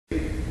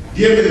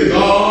giving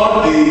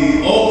God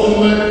the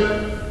ultimate,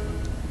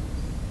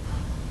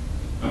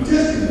 I'm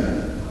testing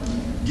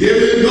that,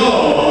 giving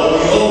God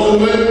the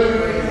ultimate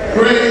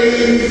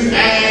praise and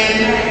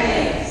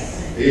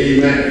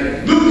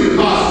amen. Luke the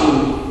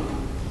apostle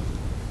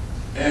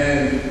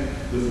and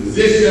the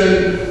physician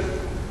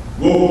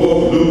wrote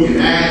both Luke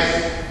and Acts.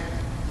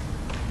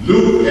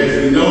 Luke,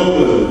 as we know,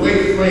 was a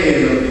great friend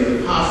of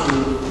the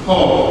apostle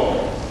Paul.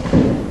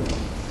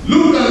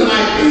 Luke,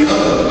 unlike the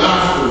other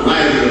gospel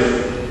writers,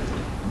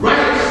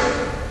 writes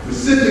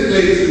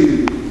specifically to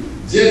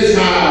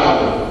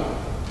Gentile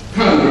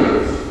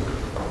converts.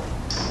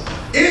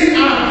 In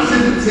our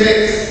specific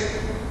text,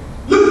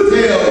 Luke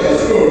tells the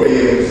story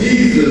of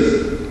Jesus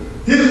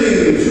healing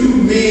the two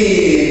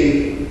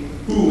men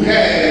who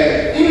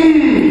had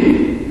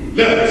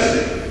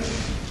leprosy.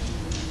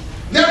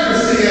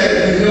 Leprosy, as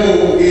we know,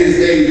 is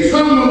a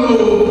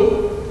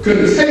terminal,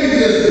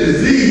 contagious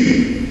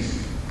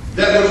disease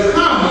that was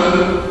common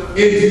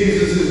in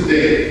Jesus'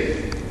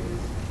 day.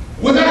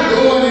 Without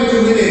going into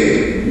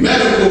any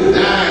medical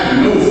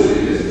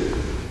diagnosis,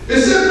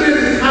 it's simply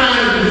the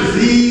kind of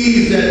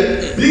disease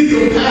that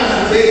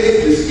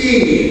decapacitates the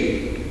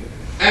skin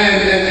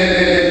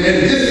and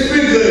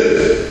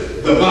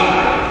disfigures the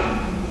body.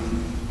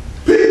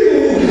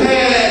 People who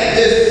had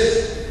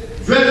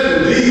this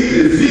dreadful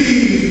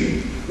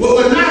disease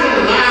were not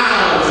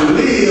allowed to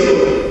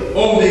live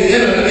on the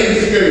inner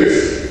outskirts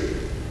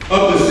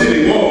of the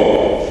city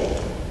walls.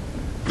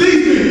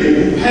 These people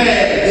who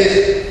had this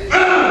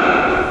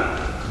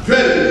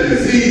dreaded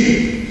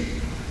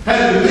disease had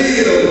to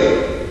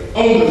live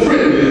on the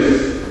fringes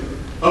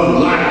of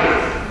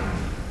life.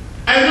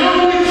 And the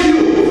only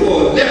cure for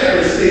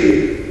leprosy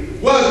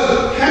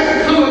had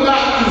to come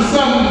about through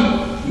some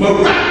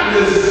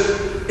miraculous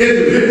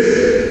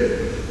intervention.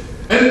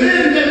 And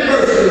then that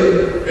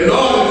person, in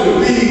order to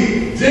be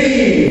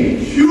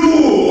deemed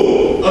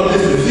cured of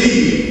this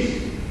disease,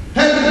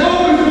 had to go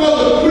before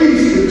the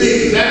priest to be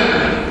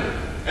examined.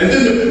 And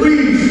then the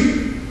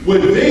priest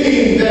would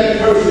deem that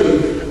person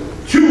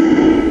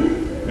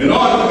cured in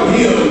order for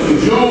him to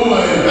join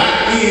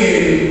back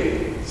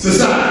in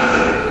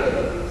society.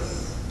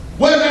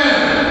 Well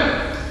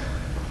now,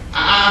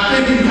 I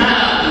think you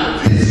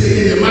have the picture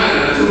in your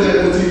mind, so that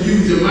when you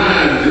use your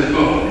mind at this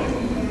moment.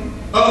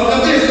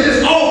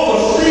 This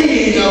awful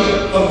scene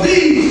of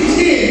these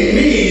 10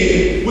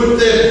 men with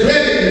their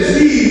dreaded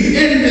disease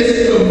in this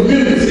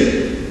community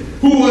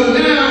who are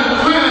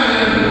now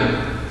crying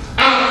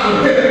out for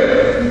help.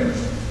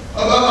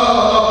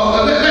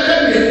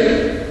 Let me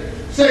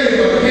say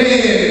for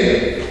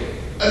again,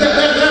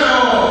 there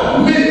are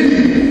many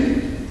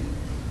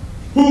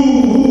people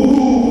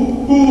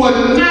who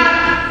are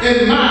not in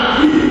my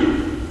view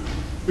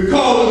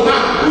because of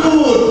how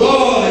good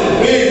God has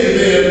been to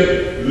them,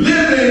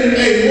 living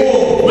a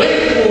more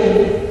grateful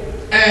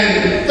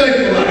and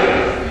thankful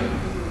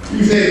life.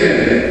 You say that.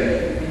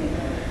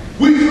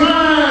 We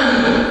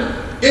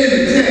find in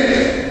the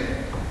text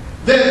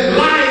that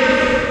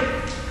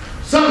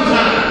life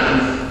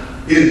sometimes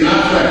is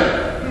not fair.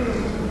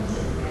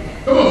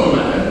 Come on,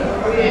 somebody.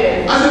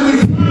 I said we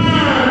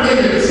find in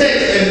the text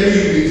as we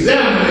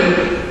examine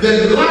it that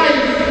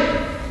life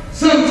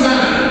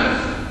sometimes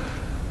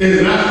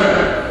is not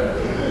fair.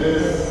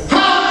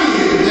 How is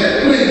it that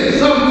when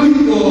some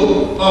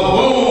people are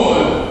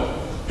born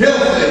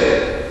healthy,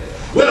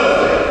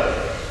 wealthy,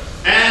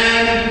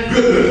 and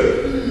good,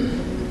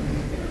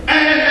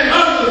 and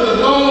others are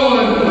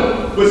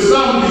born with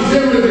some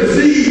degenerative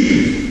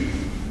disease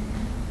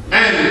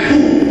and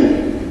poor?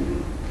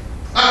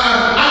 I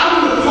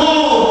want to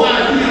pause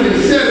right here and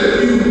share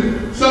with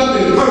you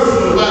something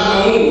personal about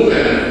my own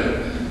family.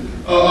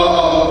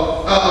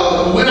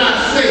 When I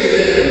say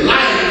that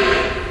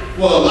life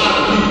for a lot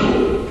of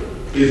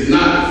people is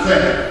not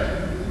fair.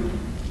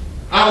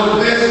 I was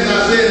blessed, as I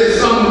said, this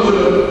summer with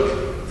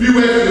a few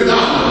extra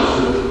dollars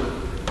to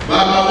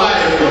buy my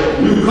wife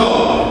a new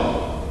car.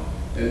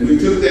 And we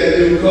took that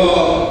new car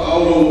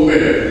all over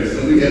America, so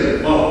we had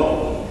a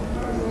ball.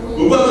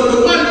 But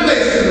the one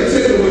place in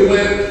particular we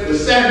went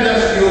was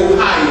Chattanooga,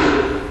 Ohio,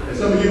 and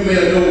some of you may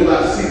know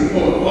about Cedar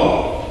Point Park.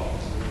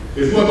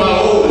 It's where my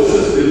older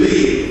sister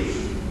lives.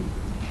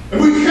 And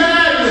we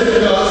carried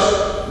with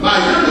us my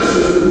younger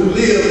sister who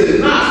lives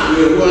in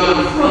Knoxville, where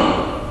I'm from.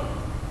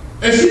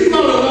 And she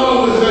brought along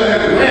with her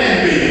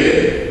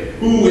grandbaby,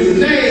 who is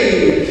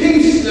named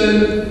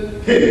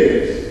Kingston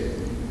Hendricks.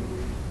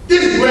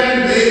 This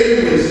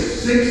grandbaby was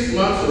 6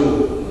 months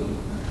old.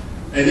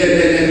 And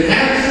then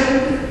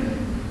handsome,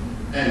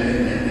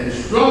 and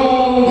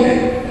strong,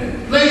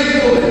 and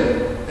playful,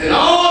 and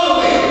all the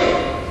way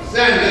to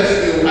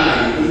Sandusky,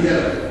 Ohio. We had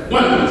a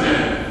wonderful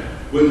time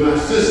with my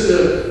sister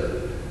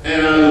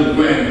and our little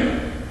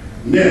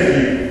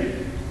nephew.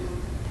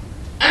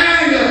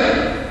 And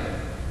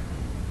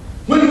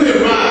when we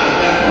arrived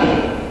back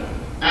home,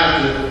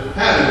 after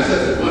having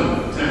such a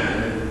wonderful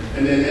time,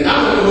 and I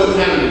don't know what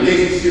kind of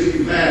relationship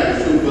you have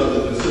with your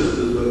brothers and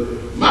sisters,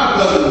 but my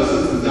brothers and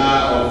sisters and I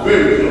are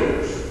very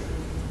close,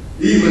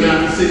 even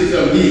after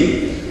 6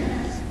 years.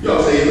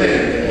 Y'all say amen.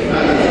 I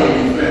just want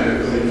you family.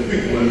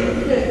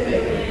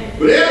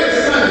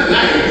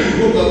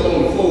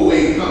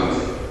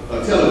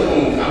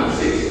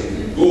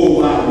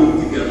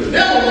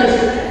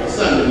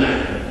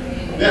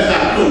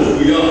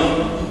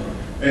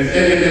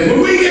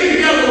 we get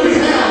together, we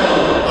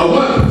have a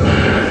wonderful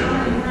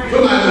time.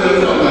 Somebody knows what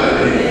I'm talking about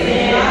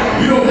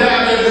that. You don't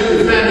have that with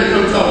your family,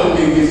 come talk to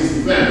me and get you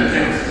some family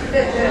counsel.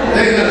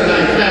 There ain't nothing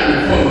like family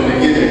fun when they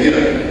get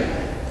together.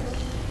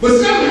 But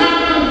something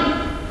happened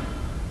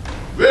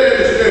very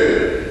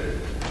disturbing.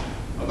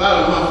 About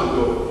a month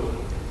ago,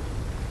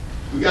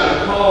 we got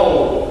a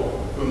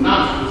call from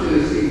Knoxville,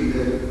 Tennessee,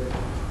 that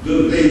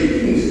little baby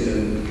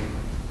Kingston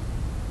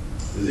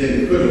is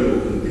in critical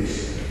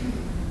condition.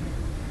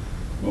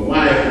 My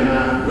wife and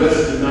I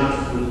rushed to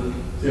Knoxville,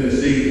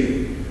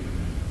 Tennessee, and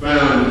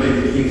found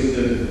baby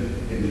Kingston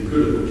in the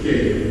critical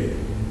care unit.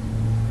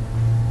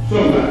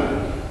 Somebody,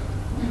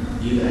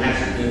 either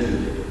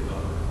accidentally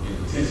or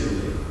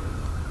intentionally,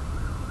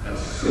 have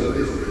shook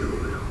this baby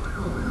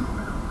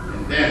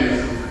and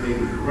damaged this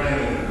baby's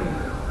brain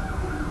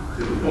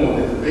to the point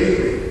that the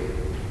baby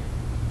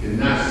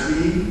cannot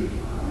see,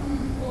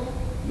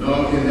 nor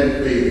can that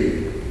baby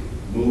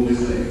move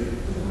his leg.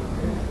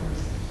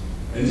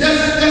 And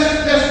just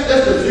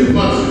a few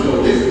months ago,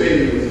 this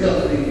baby was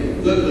healthy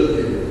and good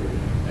looking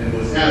and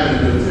was having a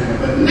good time.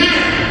 But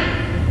now,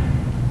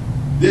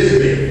 this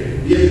baby,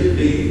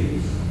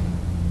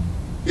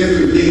 if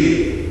we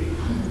leave,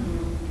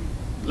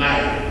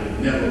 life would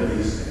never be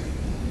the same.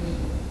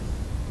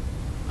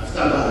 I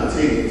stopped by to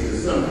tell you to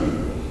some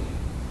people,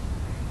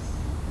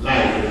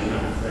 life is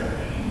not fair.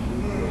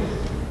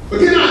 But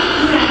can I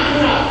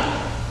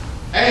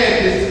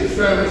add this to the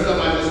sermon,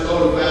 something I just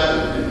thought about,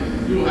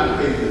 and you don't have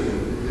to pay for this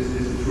one. This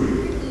is free.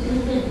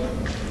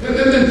 Let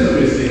me tell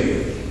you this.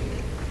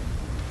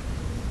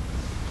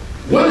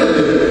 One of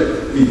the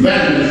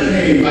evangelists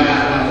came by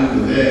while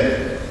we were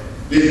there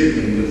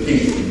visiting with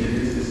Kingston.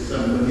 This is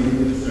something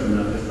in the sermon I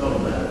just thought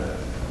about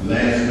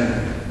last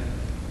night.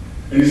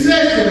 And he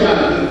said to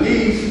my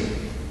niece,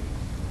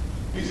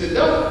 he said,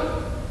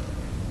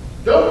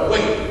 don't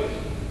wait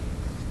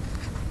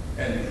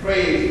and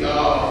praise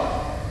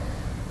God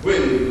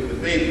when the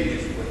baby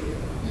gets well.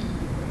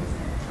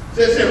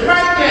 Said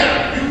right now,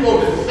 you go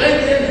to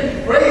thanking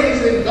and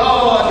praising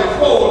God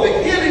before the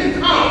healing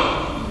comes.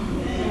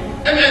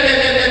 And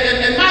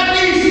my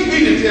niece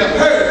needed to have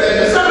heard that.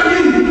 And some of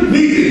you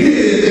need to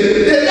hear this.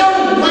 That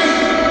don't wait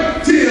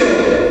till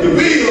the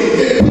bills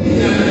get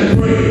paid after the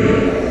prayer.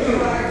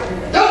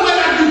 Don't wait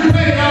after you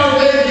pray all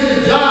day to get a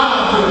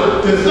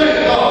job to thank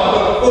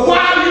God. But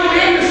while you're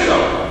in the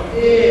store,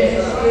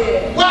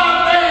 while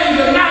things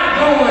are not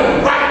going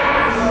right,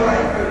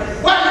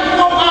 while you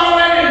folk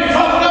already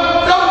talked up,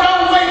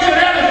 don't wait till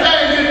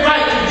everything gets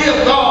right to give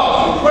God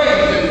some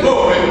praise and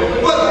glory.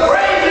 But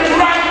praise Him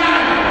right now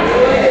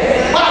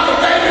while the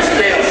baby's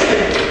still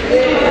sick.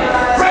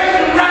 Praise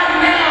Him right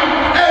now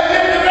as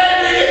if the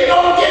baby is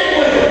going to get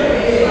with Him.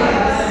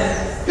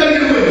 Can I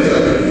get a witness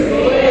of it?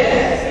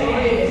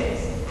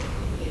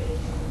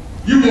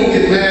 You won't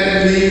get mad at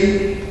me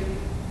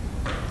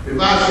if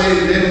I say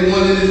that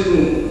everyone in this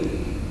room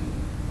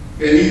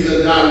can either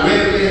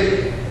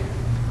directly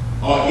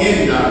or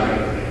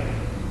indirectly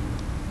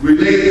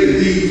relate to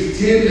these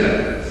 10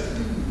 lepers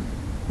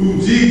who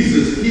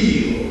Jesus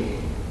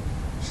healed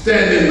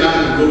standing by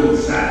the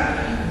roadside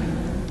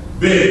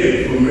begging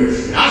for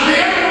mercy. I say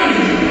everyone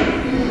of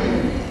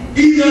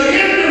you, either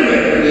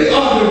indirectly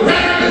or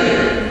directly,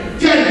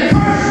 can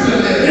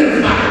personally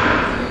identify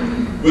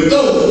with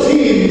those 10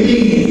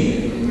 men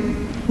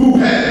who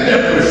had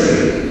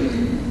leprosy.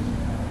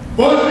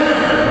 For now,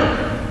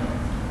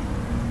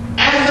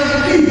 as a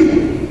people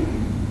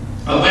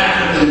of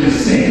African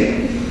descent,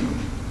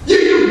 you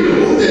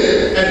know that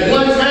at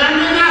one time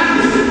in our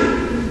history,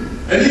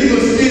 and even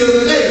still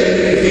today in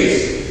many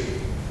cases,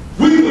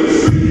 we were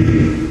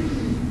treated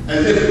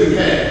as if we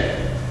had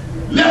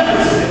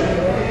leprosy.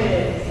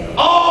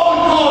 All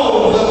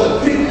because of the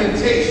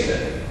pigmentation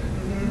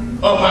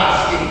of our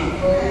skin.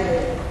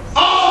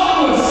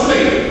 All doing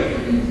slavery.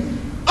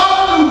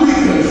 All doing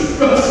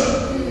reconstruction.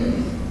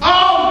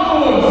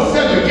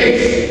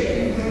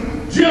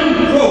 Segregation, Jim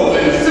Crow,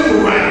 and civil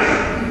rights.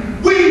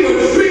 We were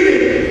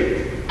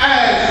treated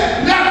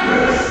as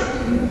lepers,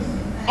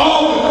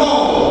 all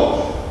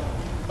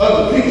because of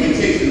the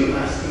pigmentation of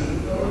our skin.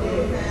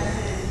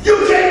 You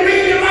can't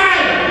read the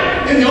Bible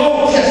in the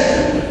Old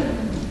Testament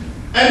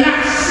and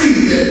not see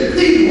that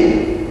people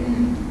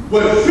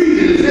were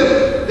treated as if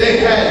they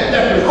had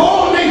lepers.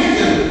 Whole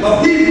nation of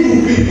Hebrew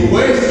people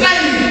were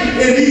enslaved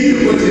in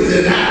Egypt, which is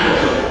in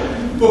Africa,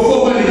 for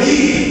 400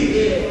 years.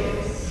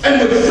 And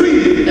were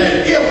treated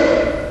as if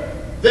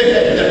they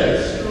had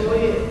lepers.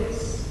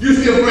 You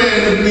still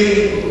praying with me?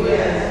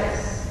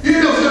 Yes. You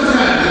know,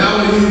 sometimes, and I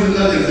want to use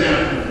another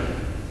example.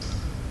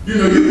 You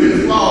know, you can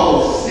fall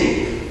sick.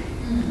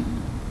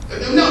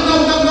 No,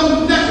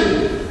 nothing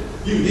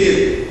you did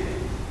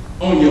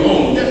on your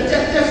own.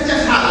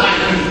 Just how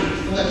life is.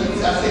 Like I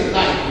say,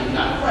 life is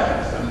not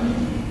practice.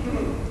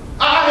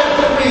 I had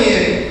a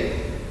friend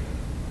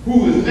who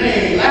was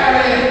named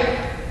Larry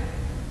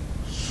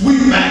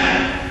Sweetback.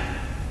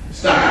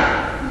 Stop.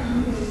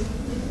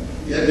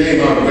 That name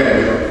ought to grab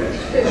you.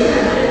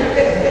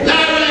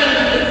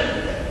 Larry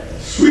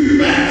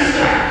Sweetback.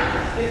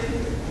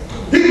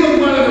 He was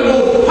one of the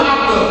most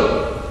popular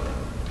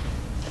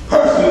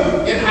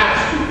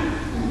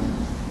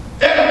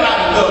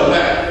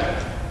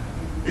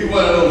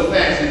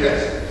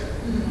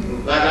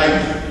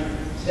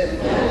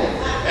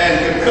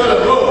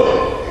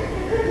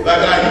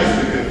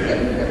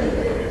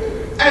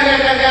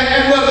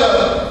and was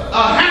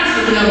a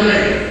handsome young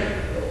man,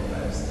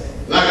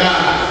 like I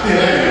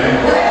still am.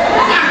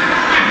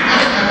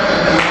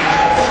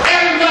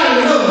 Everybody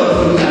loves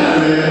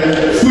sometimes,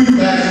 man. Sweet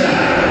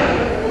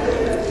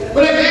backside.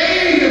 But at the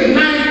age of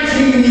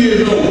 19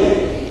 years old,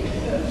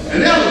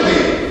 an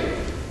elevator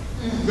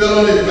fell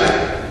on his back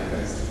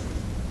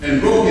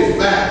and broke his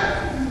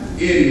back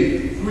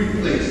in 3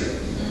 places.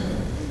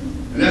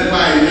 And that's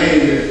why he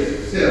named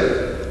himself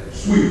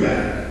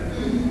Sweetback.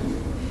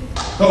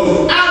 So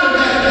out of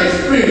that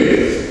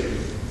experience,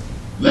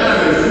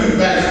 Larry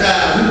Sweetback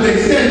style, who they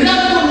said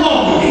never would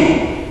walk again,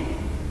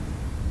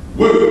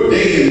 worked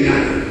day and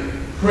night,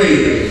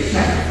 prayed and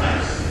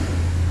sacrificed,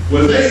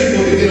 was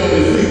able to get on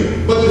his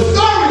feet. But the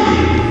story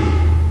is,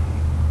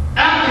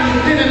 after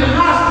he'd been in the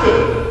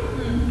hospital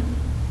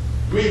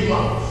 3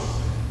 months,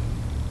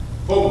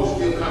 folks were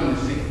still coming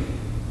to see him.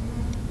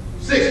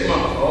 6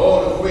 months, all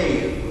the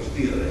friends were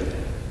still there.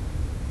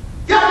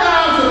 Got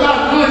down to about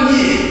 1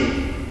 year.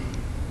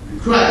 The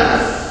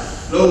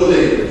crisis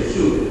slowly but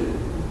surely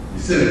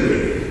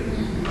disintegrated.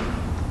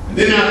 And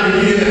then after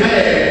a year and a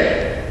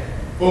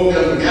half, folks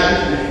have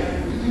forgotten his name.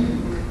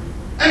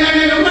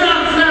 And what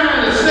I'm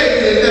trying to say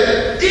is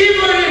that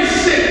even in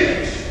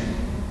sickness,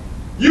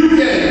 you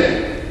can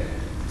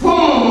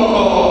form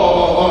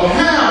or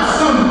have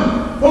some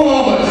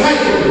form or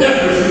type of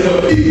leprosy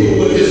where people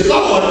will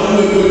discard you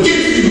and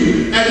forget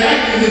you and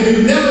act as if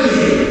you never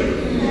lived.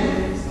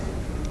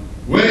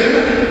 Well,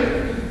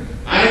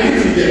 I ain't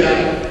get you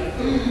yet.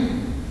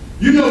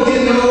 You know,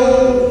 getting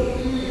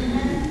old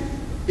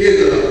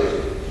is a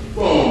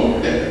form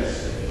of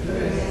leprosy.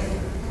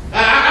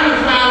 I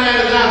just found out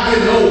as I'm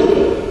getting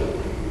older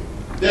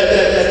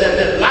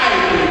that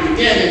life is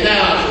beginning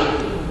now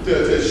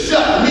to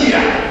shut me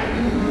out.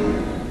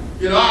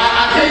 You know,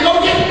 I can't go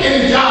get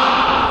any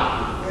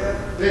job.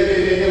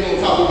 They want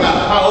to talk about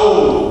how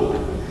old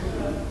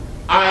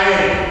I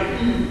am.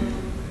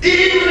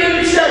 Even in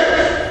the church.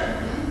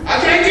 I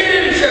can't get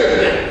in the church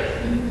now.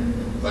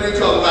 But they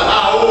talk about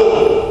how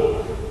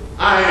old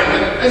I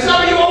am. And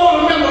some of you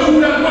old members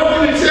who have worked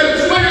in the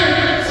church 20,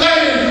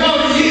 30,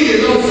 40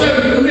 years on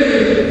certain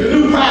committees, the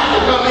new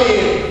pastor come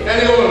in and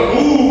they want to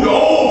move the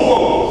old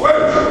folks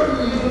first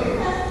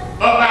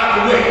up out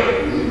the way.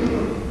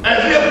 As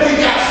if we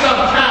got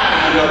some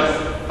kind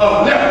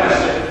of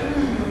leprosy.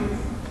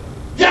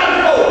 Young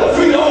folks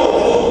treat old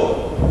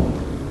folks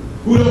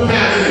who don't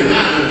have any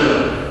knowledge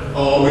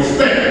or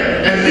respect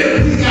as if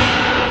we got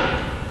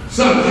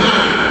some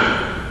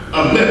kind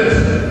of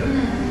leprosy.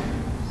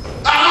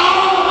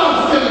 All of us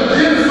can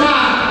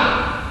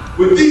identify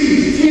with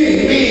these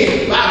 10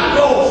 men by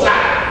the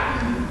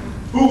roadside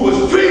who was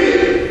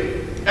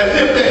treated as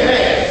if they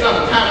had some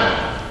kind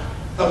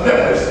of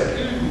leprosy.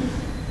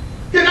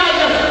 Can I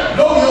just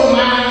blow your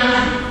mind?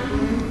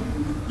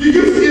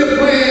 You still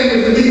playing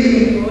with me?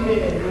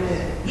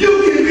 You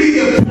can be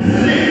the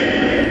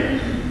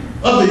president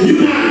of the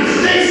United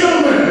States of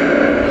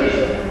America,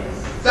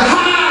 the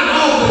high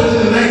office in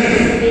the land,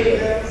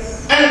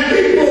 and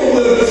people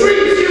will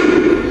treat you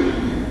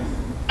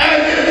as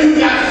if you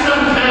got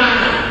some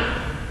kind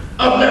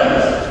of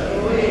leprosy.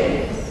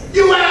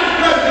 You ask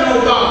President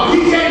Obama, he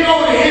can't go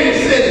to any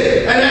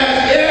city and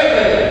ask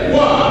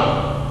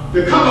everyone to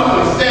come up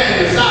and stand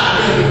beside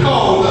him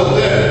because of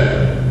their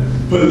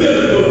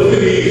political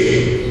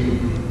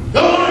affiliation.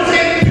 Don't want to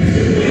take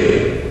pictures with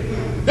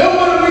him. Don't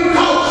want to be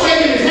caught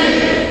shaking his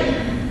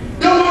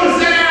hand. Don't want to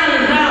sit down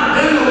and have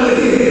dinner with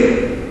him.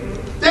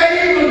 They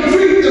even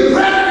treat the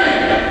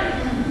president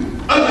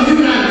of the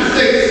United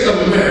States of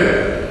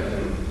America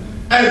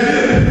as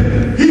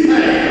if he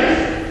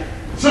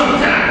has some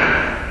kind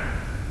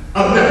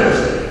of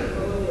leprosy.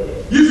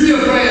 You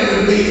still praying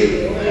with me?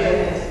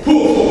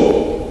 Poor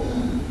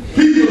folk,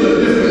 people of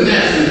different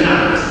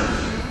nationalities,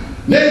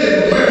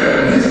 Native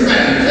American,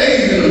 Hispanic,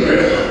 Asian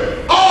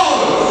American, all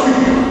are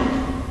treated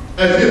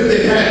as if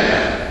they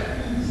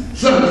have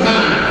some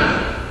kind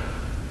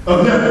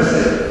of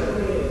leprosy.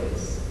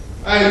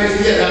 I ain't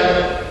just yet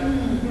out.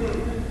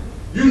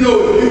 You know,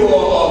 if you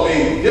are of a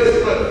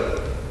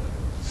different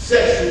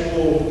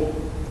sexual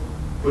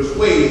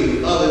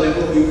persuasion other than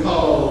what we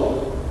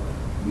call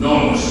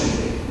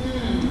normalcy,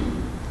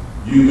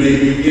 you may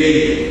be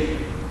gay.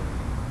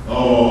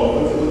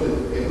 Or what's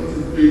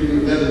the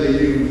letter they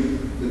use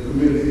in the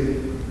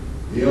community?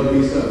 They'll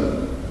be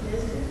something.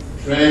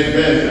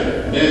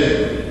 Transgender,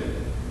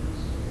 lesbian.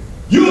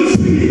 You're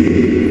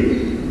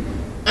treated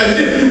as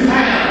if you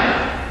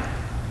have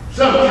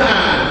some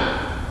kind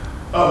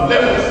of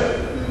leprosy.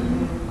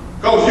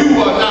 Because you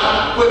are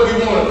not what we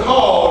want to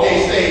call, they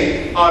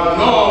say, a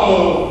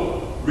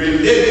normal,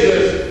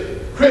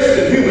 religious,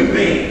 Christian human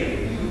being.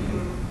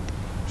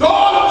 So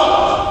all of us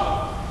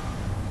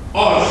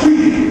are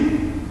treated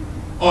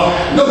or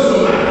know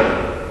somebody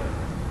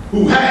who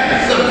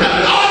has some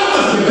kind of, all of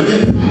us can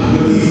identify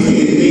with these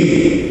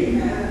 10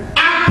 men. I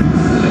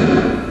personally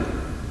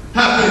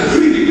have been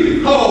treated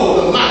because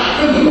of my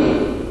criminal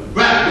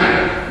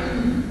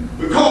background,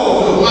 because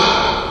of my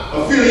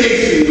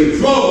affiliation with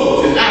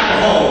drugs and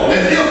alcohol,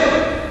 as if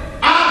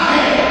I've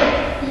had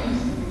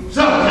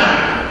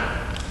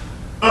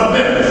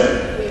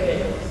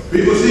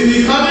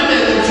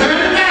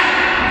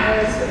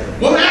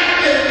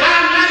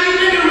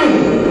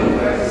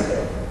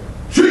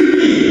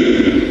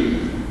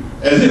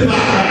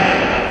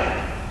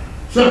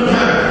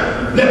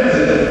sometimes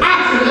leprosy.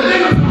 I can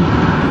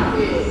identify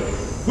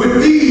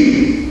with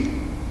these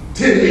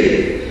 10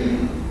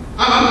 men.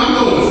 I'm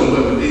going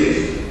somewhere with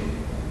this.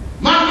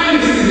 My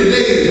ministry today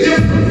is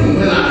different from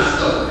when I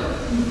started.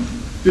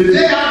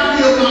 Today I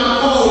feel my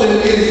calling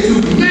is to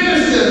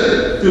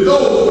minister to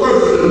those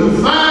persons who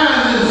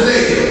find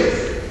themselves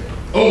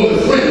on the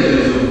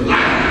fringes of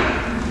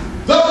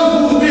life. Those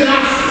who have been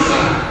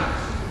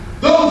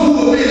ostracized. Those who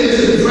have been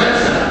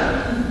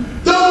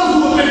disenfranchised. Those who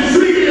have been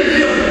treated as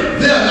if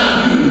they're not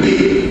human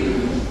beings.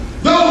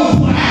 Those who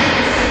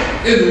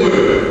act in the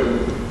world.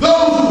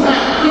 Those who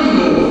have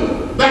criminal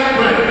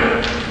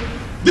background.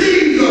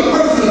 These are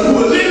persons who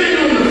are living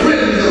on the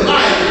fringes of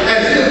life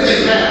as if they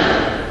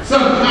have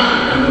some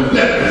kind of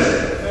leprosy.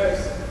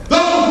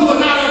 Those who are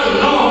not of the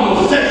normal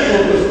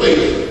sexual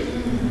persuasion.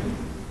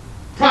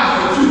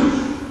 Prostitution,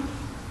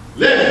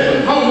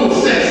 lesbian,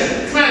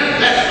 homosexual,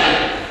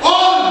 transvestite.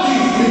 All of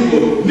these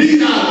people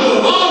need our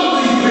love. All of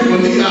these people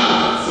need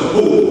our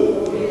support.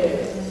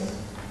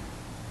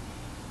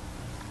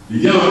 The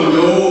young,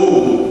 the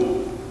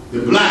old, the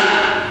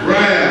black,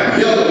 brown,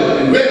 yellow,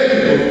 and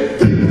red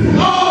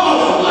people,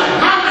 all alike.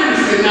 My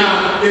ministry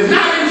now is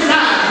not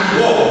inside these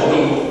walls no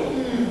more.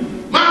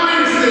 My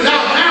ministry is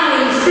out now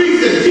in the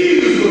streets as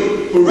Jesus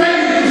was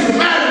raised to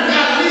Samaritan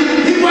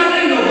Galilee. He wasn't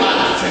in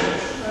nobody's church.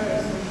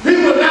 He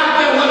was out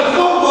there where the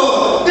folk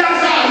was. That's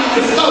how he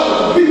discovered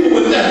the people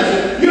with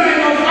leprosy. You ain't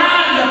gonna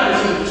find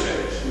leprosy in the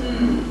church.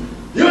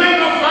 You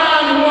ain't gonna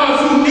find the ones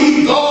who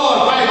need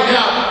God right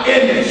now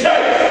in the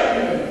church.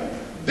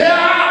 They're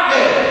out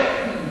there.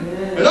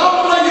 And the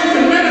only way you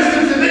can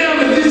minister to them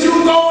is that you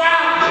go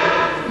out there.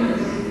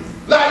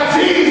 Like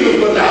Jesus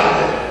was out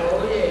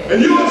there.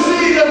 And you will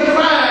see them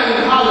crying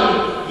and hollering,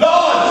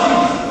 Lord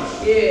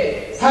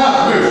Jesus,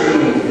 have mercy on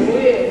me.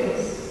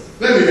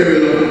 Let me hear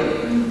it, Lord.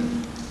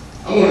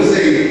 I want to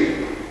say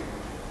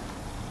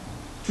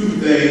 2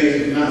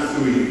 things, not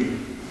 3.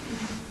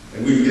 And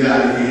we can get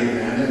out of here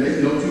now. There's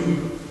no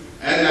 2.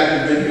 Act like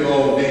you've been here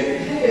all day.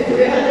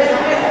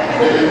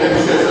 Let me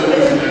share something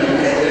with you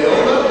now.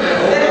 Hold up now,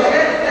 hold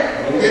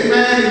up. Don't get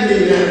mad at me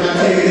now if I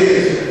tell you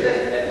this.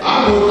 I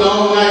worked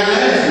all night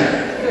last night.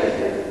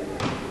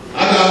 I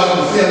got up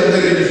at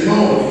 7:30 this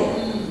morning.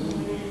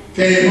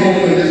 Came home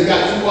and just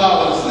got 2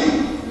 hours of sleep.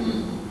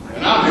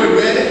 And I'm here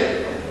ready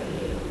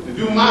to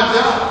do my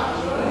job.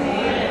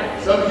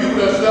 Some of you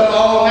done slept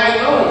all night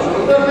long, so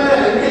don't get mad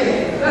at me.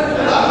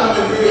 I'm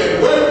coming here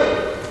and work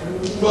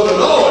for the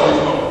Lord this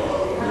morning.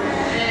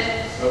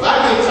 So if I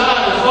get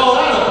tired and fall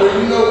out of here,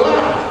 you know why?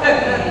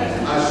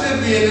 I should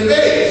be in the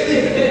bed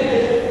sleeping.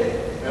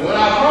 And when I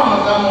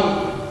promise I'm going to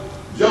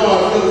join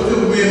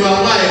Phillip, me and my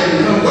wife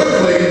and come work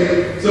for you,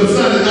 some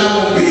Sundays I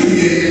won't be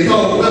here and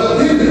call Rev.Dr.Bethel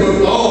Hendricks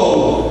for all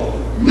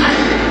night.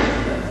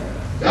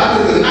 I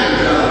took the night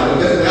job, but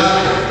that's what I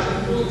like.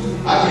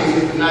 I can't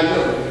get the night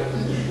up.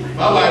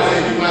 My wife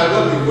said you might as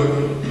well be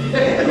working. You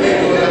ain't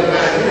going up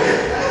right here.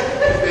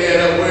 Staying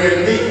up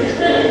wearing meat. I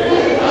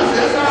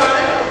said, that's all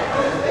right.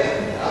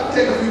 I'll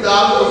take a few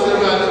dollars or sit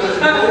around the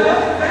school,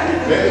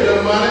 make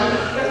enough money.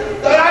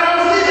 But I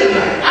don't sleep at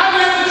night. I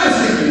never do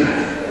sleep at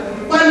night.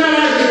 But now I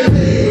get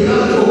paid with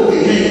other folk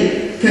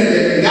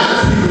that got to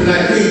sleep at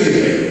night, can't get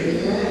paid.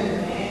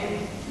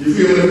 You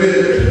feel what I'm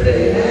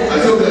saying? I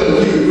told them to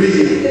keep it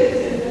real.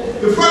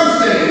 The first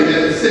thing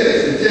that the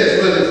text suggests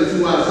relative to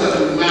our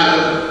subject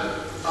matter,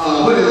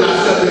 what is our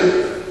subject?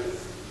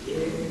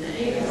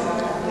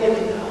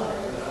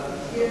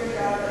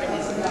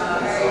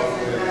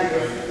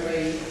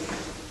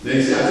 Then I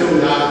told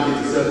you I could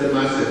get the subject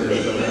myself.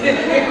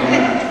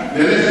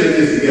 Now let's get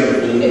this together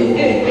before we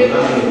go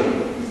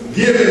home.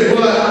 Giving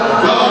what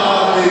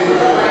God is.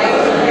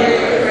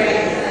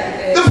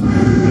 The first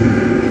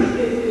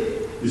thing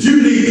that you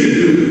need to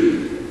do,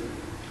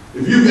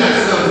 if you got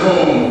some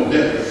form of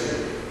leprosy,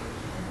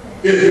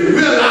 is to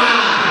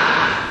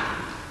realize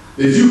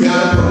that you got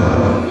a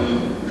problem.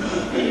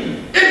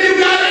 If you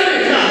got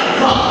any kind of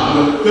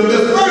problem, the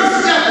first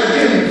step in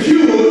getting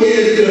cured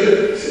is to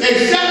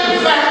accept the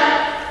fact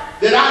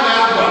that I got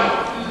a problem.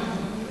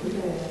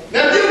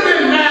 Now, if you've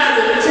been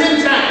married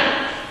 10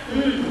 times,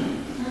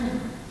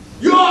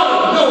 you ought to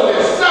know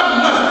that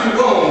something must be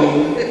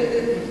wrong.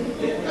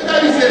 Like how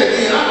you said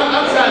again,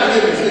 I'm trying to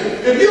get it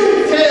straight. If you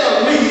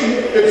tell me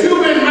that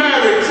you've been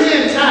married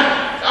 10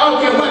 times, I don't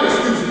care what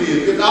excuse it is,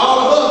 because all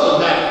of us are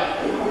that.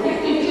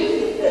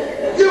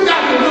 You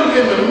got to look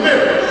in the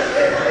mirror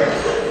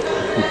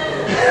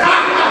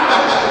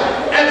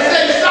and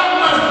say something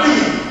must be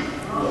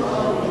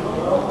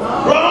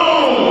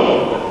wrong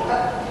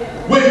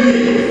with me.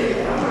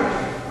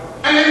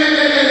 And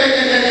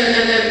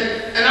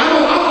I'm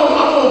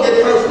gonna get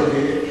personal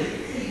here.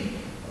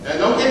 And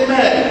don't get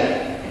mad at me.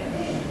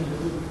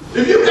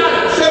 If you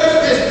got a church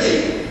this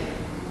big,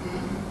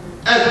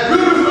 as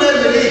beautiful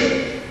as it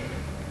is,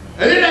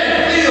 and it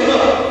ain't filled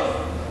up,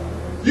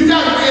 you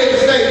got to be able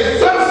to say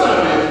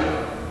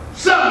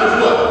something is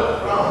what?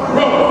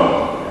 Wrong.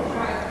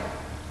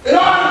 In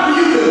order for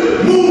you to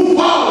move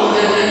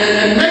forward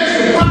and make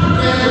some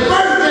progress, the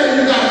first thing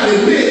you got to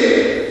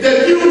admit that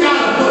you got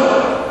a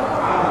book.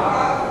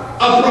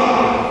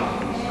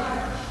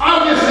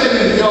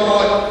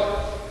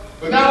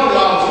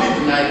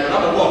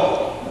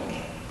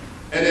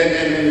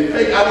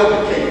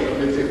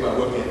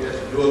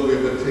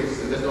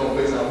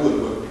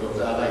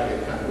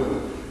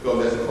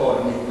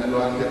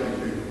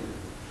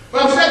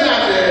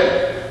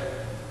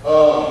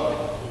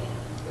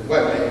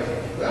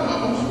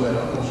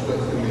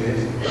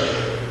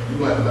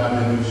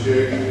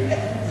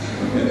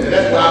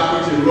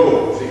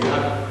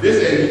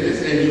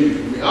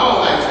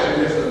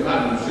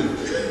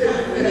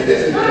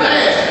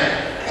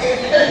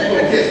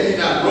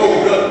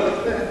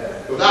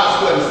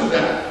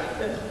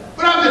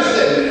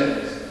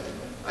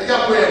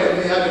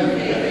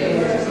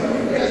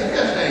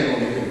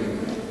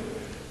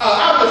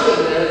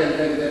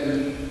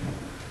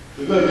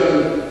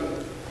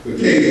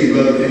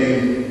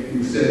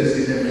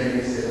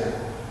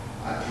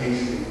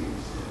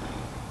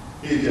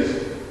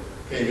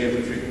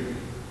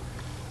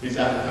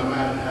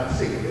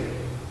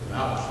 I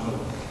was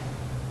smoking.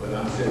 But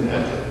I'm sitting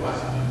there just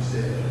watching him.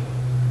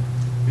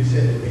 He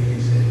said to me,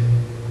 he said,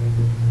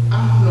 I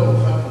don't know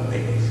if I can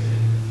make it. He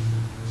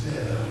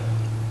said,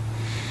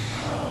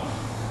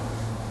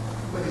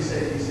 what he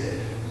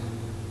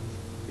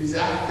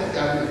said, I think I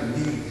really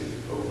need this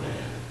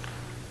program.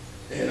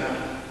 And I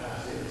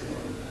said to him,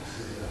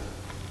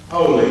 how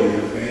old are you,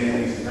 young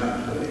man? He said,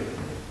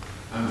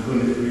 I'm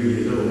 23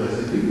 years old. I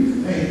said, do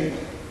you think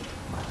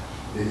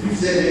that you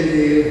said in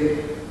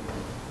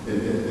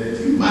there that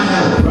you might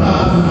have a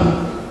problem?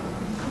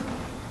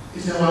 He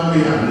said, well, I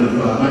may have a little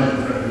problem. I might have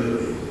to try a little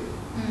bit.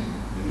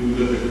 And do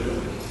a little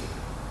bit.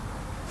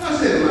 I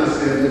said to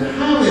myself,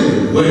 how in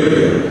the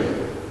world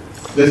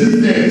does he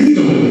think he's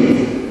going to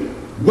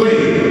wait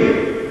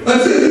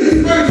until he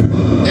first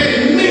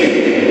admit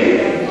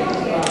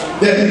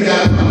that he got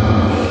a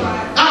problem?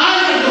 I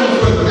ain't going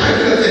to cut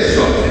that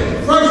short.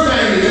 First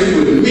thing is to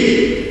admit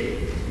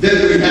that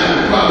we have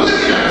a problem.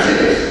 Look at our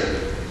text.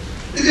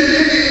 It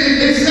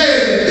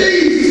says that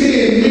these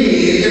 10 men,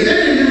 if they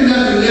didn't do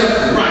nothing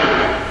else right,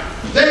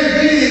 they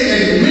did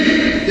admit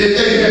that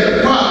they had a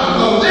problem.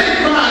 So they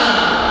cried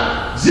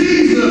out,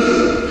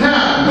 Jesus,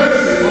 have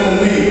mercy on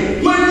me.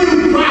 When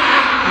you cry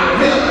out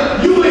for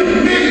help, you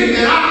admitting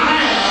that I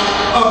have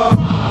a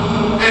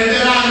problem and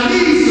that I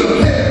need some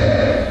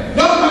help.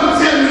 Don't come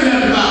tell me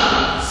nothing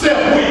about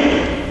self-will.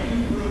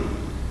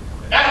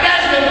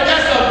 That's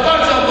a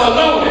bunch of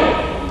baloney.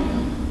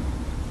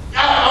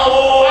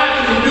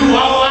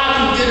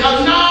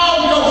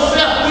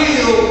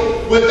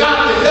 Without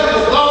the help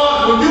of God,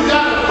 when you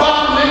got a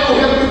problem, they don't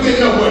help you get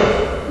nowhere.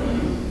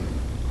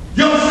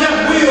 Your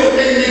self-will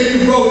can't make you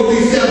grow to be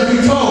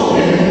self-controlled.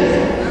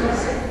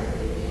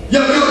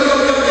 Your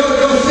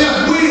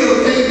self-will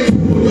can't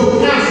pull your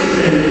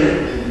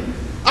conscience.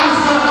 I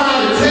stop by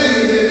to tell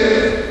you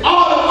that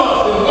all of us,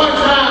 at one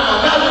time or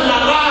another in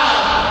our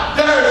lives,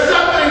 there is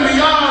something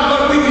beyond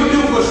what we can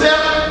do for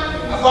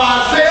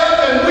ourselves,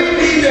 and we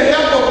need the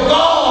help of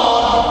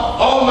God.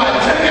 Almighty,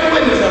 take that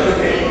witness up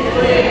again.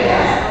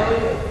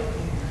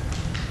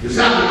 The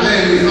second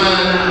thing we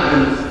find out,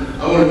 and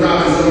I want to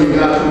drop in some of you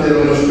guys put that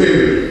on the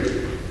spirit,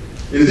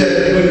 is that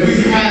when we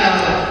have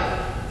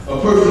a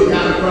personal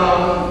kind of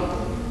problem,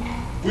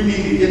 we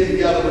need to get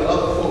together with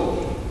other folks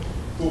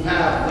who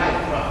have like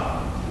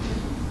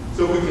problems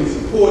so we can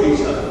support each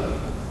other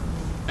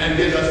and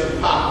get us some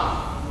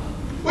power.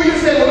 Well, you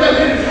say, well,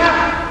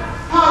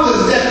 how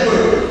does that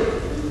work?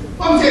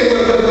 I'm going to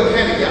tell you what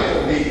handicap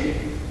folk need.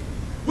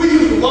 We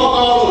used to walk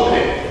all over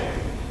there.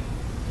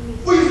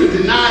 We used to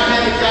deny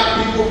handicapped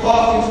people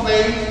parking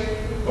space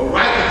or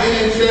right to get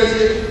in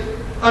churches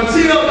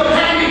until the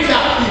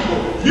handicapped people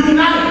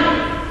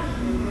united.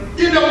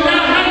 You know,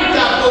 now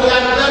handicapped folk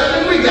got it better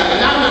than we got it.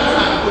 Now I'm not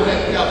trying to put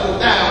handicapped folk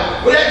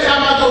down, but every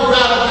time I go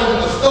drive up into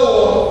the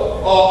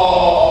store or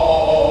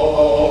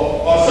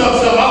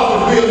some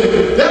office building,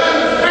 there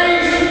is a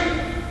space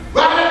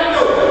right at the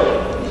door.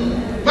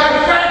 Matter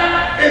of fact,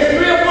 it's 3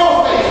 or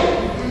 4 spaces.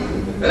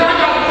 And I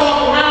got to walk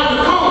around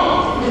the corner.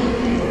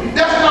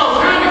 That's called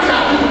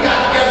handicapped people got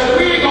together, so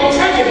we ain't going to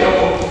take it no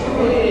more.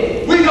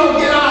 We going to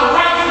get our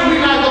rights and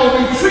we're not going to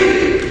be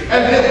treated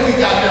as if we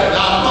got nothing.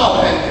 I'll call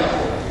handicapped.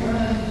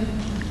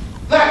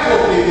 Black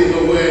folks ain't get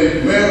nowhere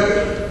in America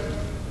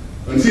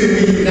until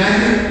we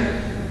united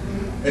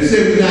and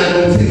said we're not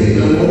going to take it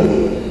no more.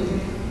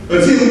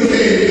 Until we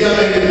came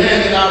together and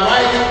demanded our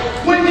rights.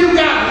 When you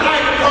got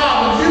like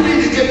problems, you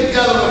need to get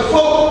together with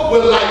folk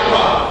with like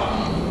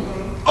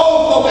problems.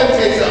 Old folk, let me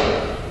tell you something.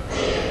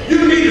 You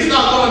need to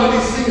start going to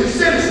these senior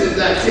citizens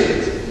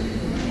activities.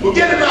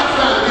 Forget about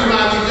trying to be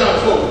around these young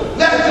folks.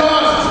 Let's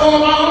join us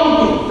form our own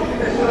group.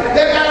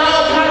 They got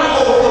all kind of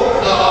old folk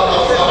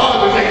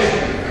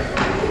organizations.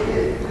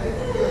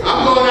 I'm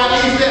going out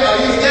East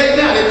Day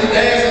now. They be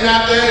dancing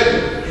out there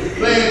and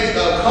playing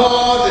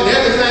cards and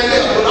everything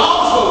else. But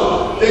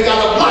also, they got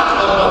a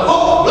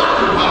whole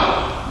blocking power.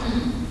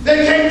 They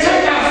can't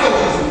take our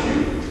Social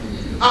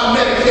Security, our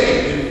Medicaid,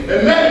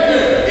 and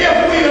Medicare if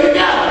we are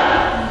together.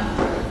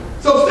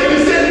 So senior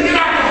citizens, get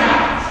out the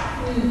house.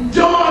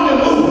 Join the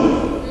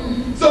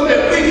movement so that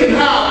we can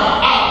have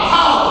our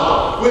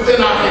power within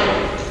our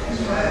hands.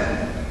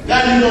 Now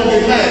you don't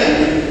get mad at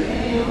me.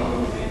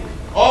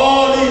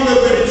 All these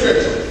little bitty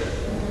churches.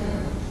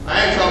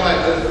 I ain't talking about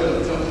just Phillip.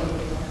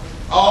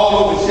 All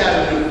over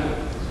Chattanooga.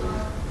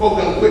 Folk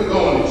done quit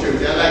going to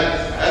church. I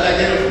like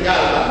they done forgot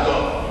about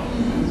God.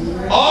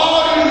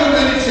 All these little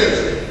bitty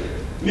churches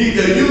need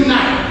to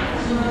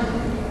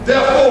unite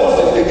their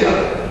forces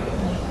together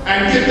and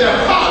get their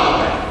power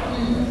back.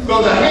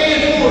 Because a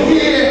handful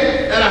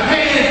here and a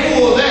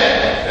handful there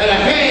and a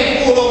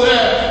handful over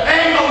there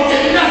ain't gonna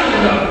get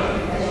nothing done.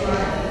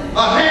 A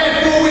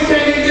handful we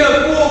can't even get a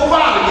full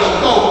crowd together.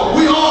 So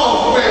we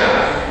all spread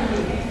out.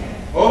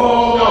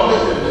 Oh no,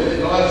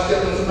 listen, I'm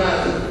stepping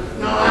somebody.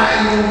 No, I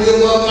ain't gonna give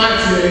up my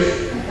church.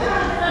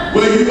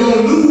 Well, you're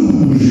gonna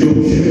lose your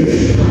church.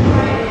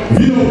 If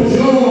you don't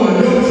join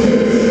your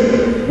church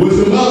with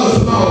some other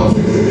small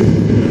churches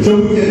so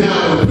we can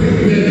have a big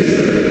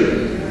ministry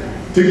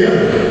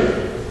together.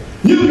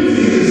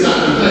 Unity is not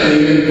the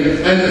thing.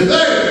 And the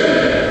third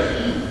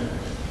thing,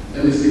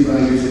 let me see if I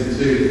can get to the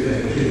third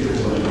thing.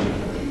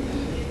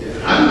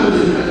 Yeah, I know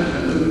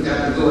we got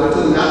to go. I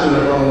told you I was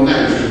the wrong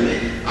night.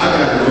 I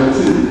got to go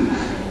too.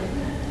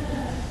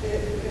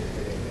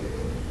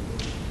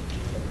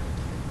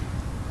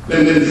 Let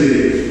me say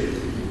this.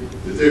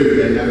 The third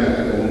thing, I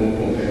got one more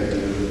point past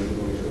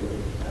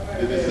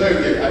the third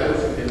thing, I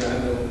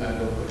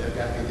know, but I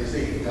got to get this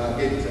in. God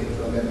gave it to me,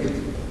 so I got to get it.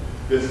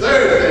 The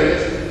third thing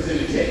is in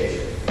the text.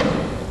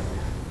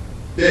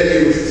 That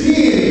there was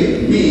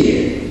 10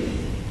 men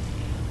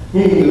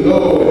whom the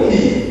Lord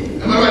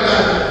healed. Am I right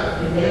about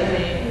that?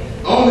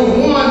 Only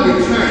one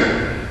returned.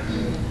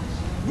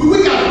 We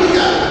got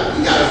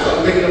to start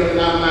making up in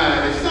our mind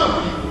that some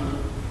people,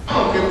 I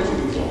don't care what you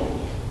do for them,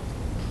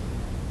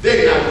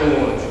 they're not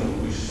going to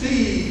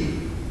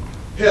receive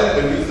help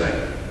when you think.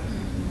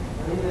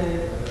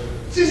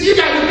 See, you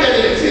got to look at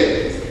it and tell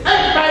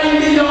everybody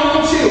need your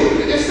own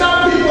children. There's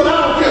some people, I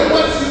don't care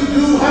what you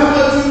do, how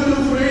much you do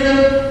for them,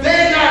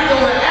 they're not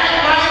going to act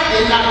right,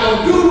 they're not going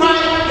to do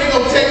right, they're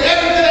going to take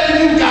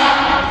everything you got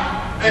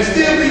and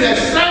still be that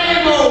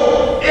same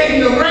old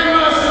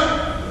ignoramus,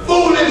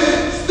 foolish,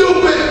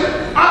 stupid,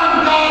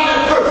 ungodly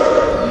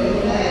person.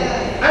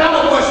 And I'm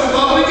going to question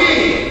God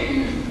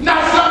again. Not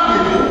some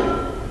people,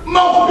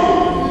 most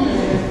people.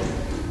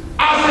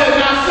 I said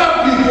not some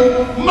people,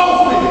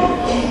 most people.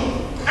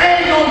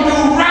 Ain't gonna do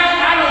right,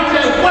 I don't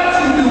care what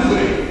you do for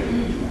it.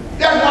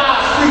 That's why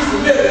I speak to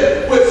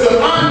living with some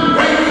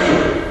ungrateful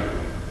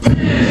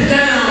pants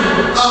down,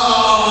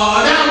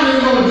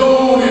 they're gonna go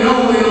on and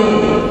on and on.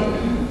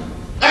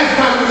 That's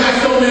why we got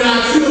so many of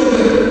our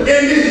children in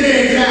this day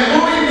and time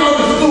won't even go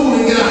to school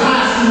and get a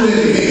high school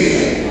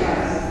education.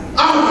 I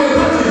don't care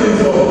what you do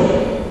for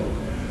them.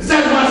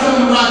 That's why some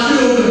of our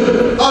children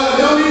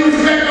don't even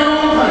respect their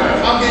own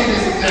parents. I'll give you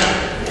this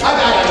example. I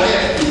got a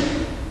nephew.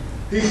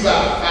 He's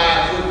about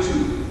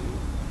 5'2",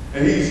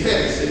 and he's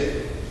heavy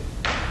set.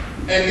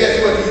 And guess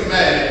what he's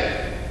mad at?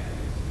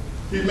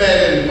 He's mad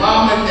at his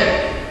mom and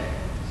dad,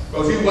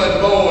 because he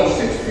wasn't born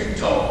 6 feet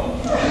tall.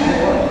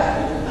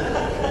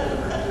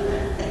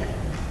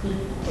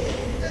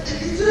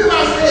 You see what I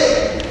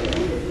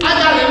said? I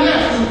got a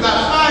nephew about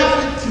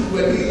 5'2",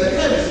 and he's a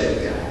heavy set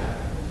guy.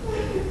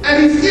 And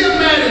he's still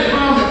mad at his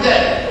mom and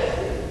dad,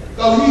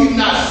 because he's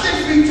not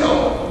 6 feet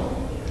tall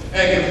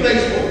and can play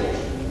sports.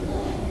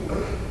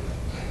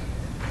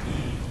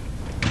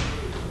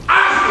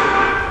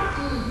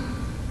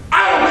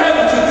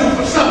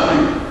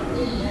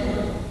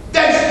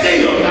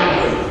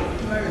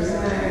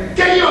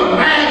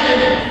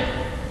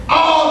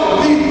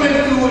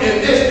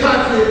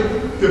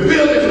 The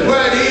buildings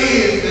where it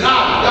is that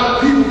our young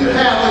people can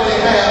have what they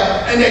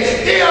have, and they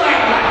still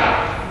act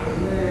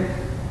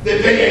like that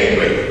they ain't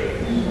great.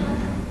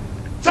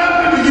 Some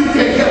people you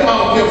can't help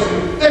all gifts.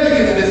 Let me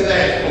get to this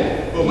last point.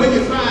 But when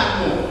you find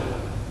more,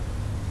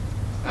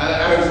 I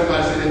heard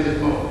somebody say that this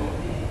morning,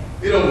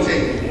 it don't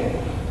take you more.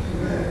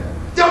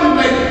 Don't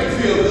make you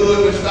feel good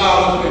when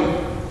when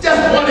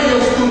just one of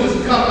your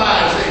students come by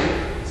and say,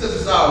 Sister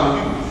Sorrow,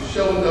 you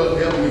showed up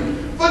to help me.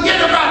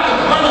 Forget about the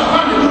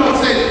 100 who don't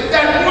say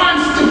that one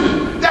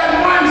student,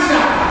 that one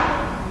child.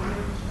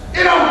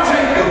 It don't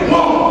take the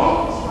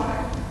woman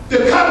to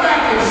come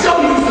back and show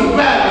you some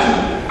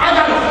gratitude. I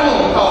got a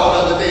phone call the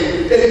other day.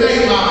 It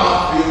made my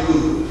heart feel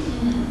good.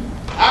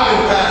 I've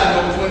been pastoring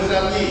over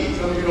 27 years.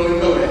 Some of you don't even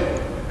know that.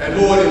 And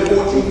more than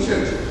 14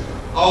 churches,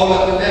 all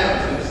up and down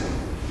Tennessee,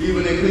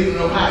 even in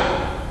Cleveland,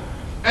 Ohio.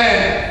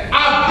 And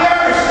I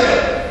very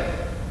seldom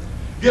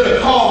get a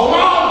call from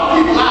all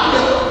the people out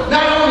there,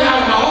 not only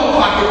out of my own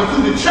pocket, but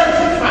through the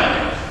church's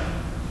finance.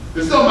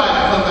 There's somebody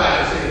that come by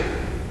and say,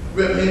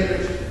 Rev.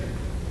 Hendricks,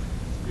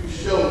 you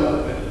showed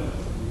up and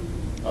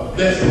a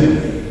blessing to me.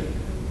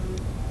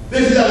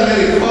 This young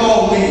lady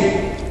called me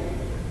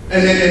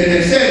and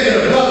said that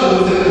her brother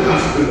was in the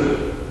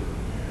hospital.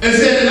 And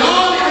said that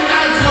all that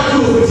I talked to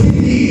her for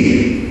 10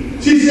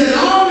 years, she said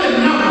all the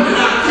number that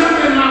I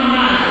kept in my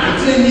mind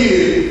for 10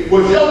 years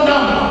was your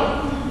number.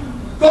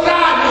 Because I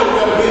know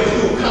that you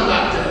will come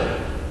out there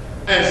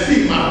and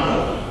see my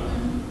brother.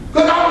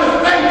 Because I want to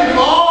thank you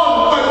for all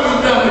the work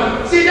you've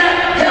done. See, that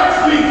helps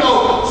me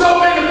go. So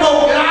many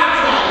folks that I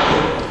try to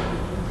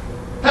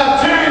help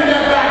have turned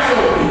their backs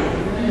on me.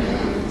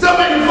 So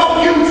many folks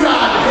you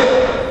tried to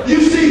help,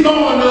 you see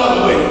going the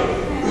other way.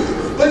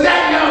 But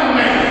that young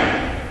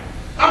man,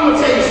 I'm going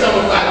to tell you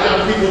something about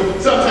young people.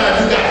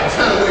 Sometimes you got to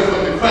turn away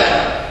from the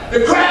crowd. The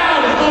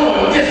crowd is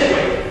going this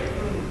way.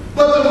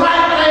 But the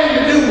right thing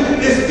to do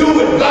is do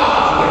it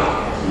God's way.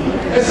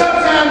 And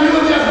sometimes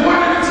you're just one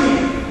of the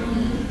 10.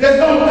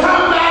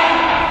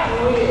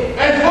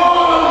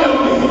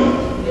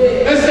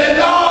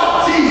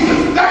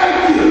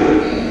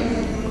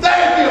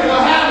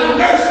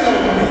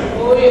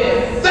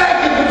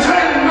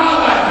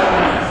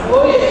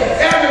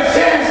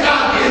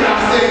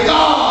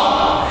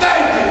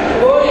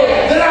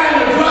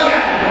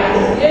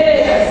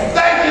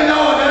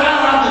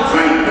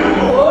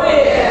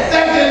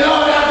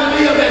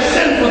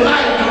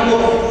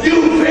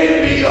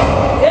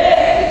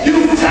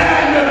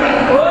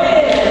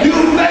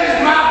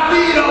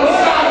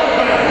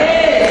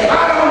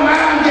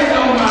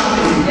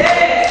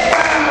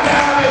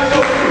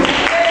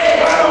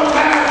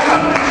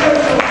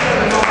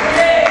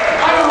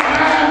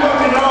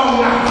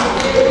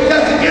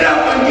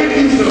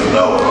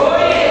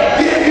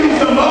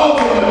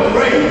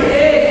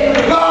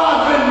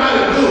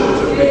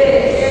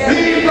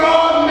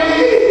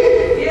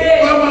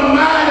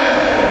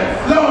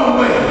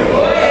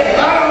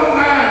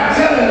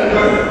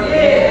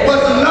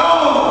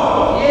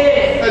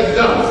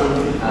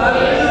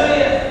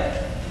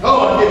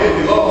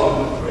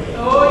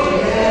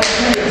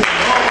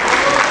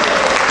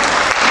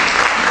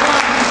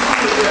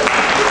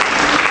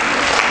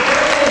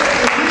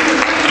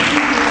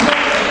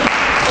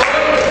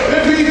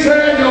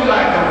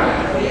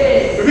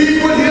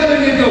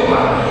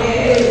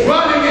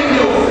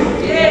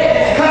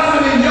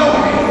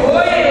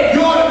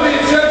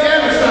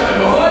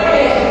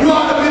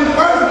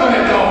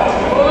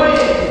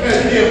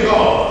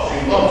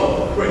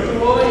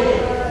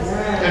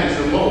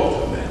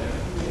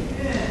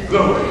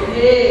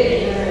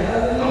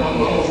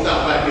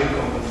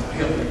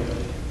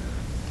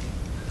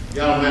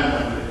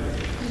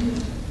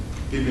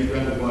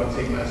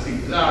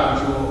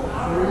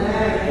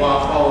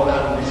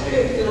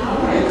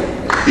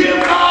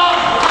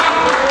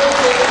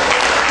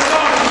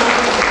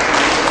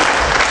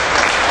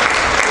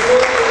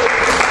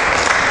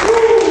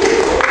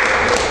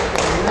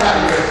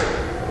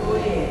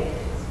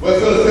 What's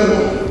so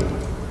simple?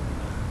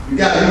 You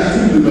got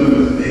these two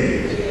members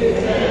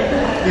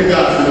today. Give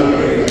God some